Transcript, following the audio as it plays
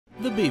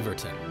The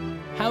Beaverton,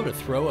 how to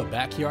throw a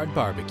backyard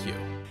barbecue.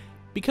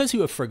 Because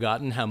you have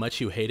forgotten how much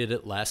you hated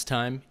it last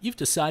time, you've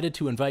decided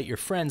to invite your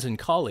friends and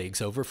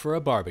colleagues over for a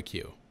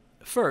barbecue.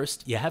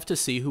 First, you have to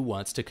see who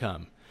wants to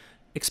come.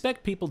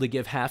 Expect people to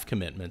give half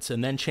commitments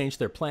and then change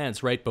their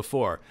plans right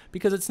before,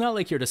 because it's not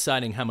like you're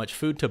deciding how much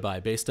food to buy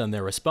based on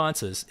their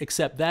responses,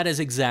 except that is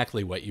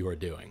exactly what you are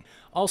doing.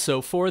 Also,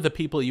 4 of the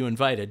people you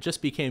invited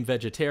just became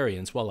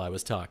vegetarians while I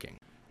was talking.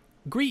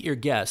 Greet your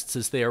guests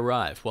as they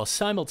arrive while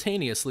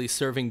simultaneously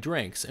serving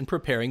drinks and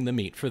preparing the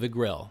meat for the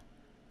grill.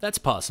 That's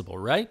possible,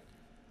 right?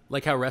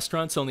 Like how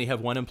restaurants only have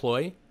 1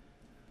 employee?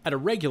 At a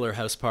regular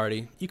house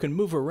party, you can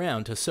move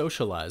around to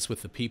socialize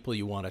with the people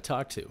you want to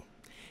talk to.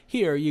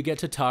 Here, you get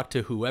to talk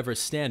to whoever's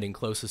standing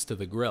closest to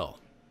the grill.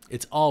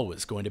 It's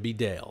always going to be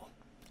Dale.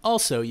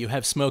 Also, you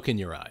have smoke in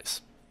your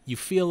eyes. You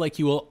feel like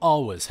you will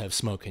always have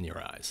smoke in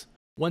your eyes.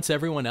 Once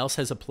everyone else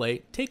has a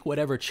plate, take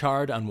whatever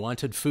charred,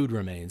 unwanted food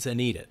remains and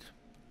eat it.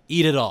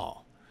 Eat it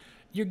all.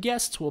 Your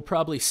guests will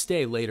probably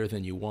stay later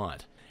than you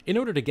want. In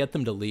order to get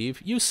them to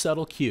leave, use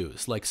subtle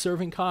cues like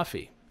serving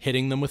coffee,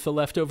 hitting them with the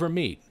leftover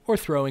meat, or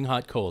throwing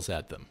hot coals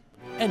at them.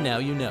 And now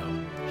you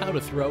know how to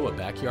throw a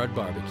backyard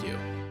barbecue.